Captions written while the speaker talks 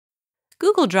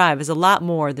Google Drive is a lot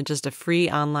more than just a free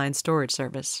online storage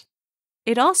service.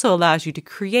 It also allows you to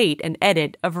create and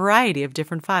edit a variety of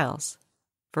different files.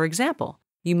 For example,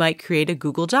 you might create a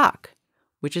Google Doc,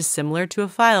 which is similar to a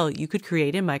file you could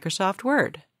create in Microsoft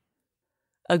Word.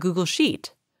 A Google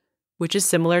Sheet, which is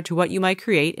similar to what you might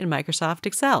create in Microsoft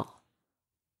Excel.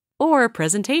 Or a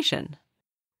presentation,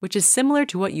 which is similar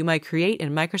to what you might create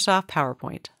in Microsoft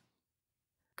PowerPoint.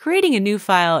 Creating a new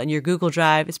file in your Google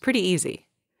Drive is pretty easy.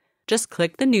 Just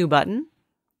click the New button,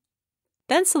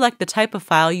 then select the type of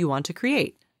file you want to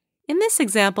create. In this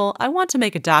example, I want to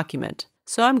make a document,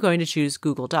 so I'm going to choose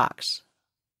Google Docs.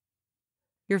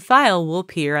 Your file will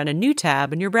appear on a new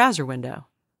tab in your browser window.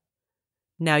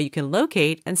 Now you can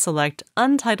locate and select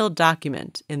Untitled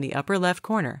Document in the upper left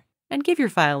corner and give your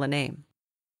file a name.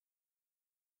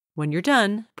 When you're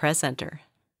done, press Enter.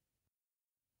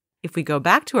 If we go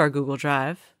back to our Google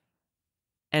Drive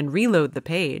and reload the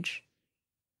page,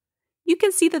 you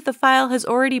can see that the file has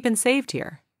already been saved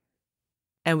here,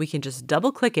 and we can just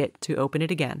double-click it to open it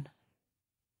again.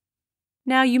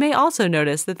 Now you may also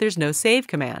notice that there's no Save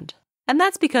command, and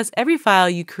that's because every file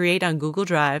you create on Google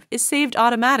Drive is saved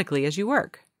automatically as you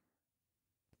work.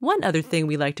 One other thing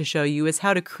we like to show you is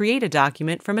how to create a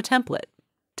document from a template.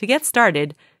 To get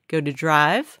started, go to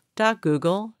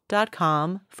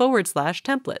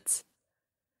drive.google.com/templates.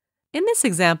 In this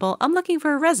example, I'm looking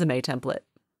for a resume template.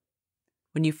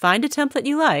 When you find a template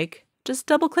you like, just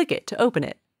double-click it to open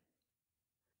it.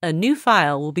 A new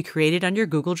file will be created on your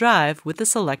Google Drive with the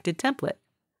selected template.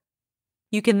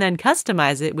 You can then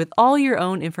customize it with all your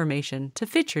own information to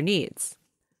fit your needs.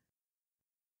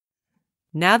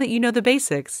 Now that you know the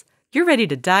basics, you're ready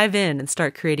to dive in and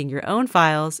start creating your own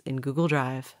files in Google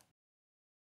Drive.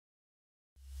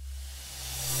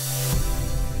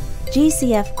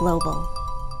 GCF Global,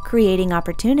 creating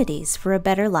opportunities for a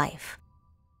better life.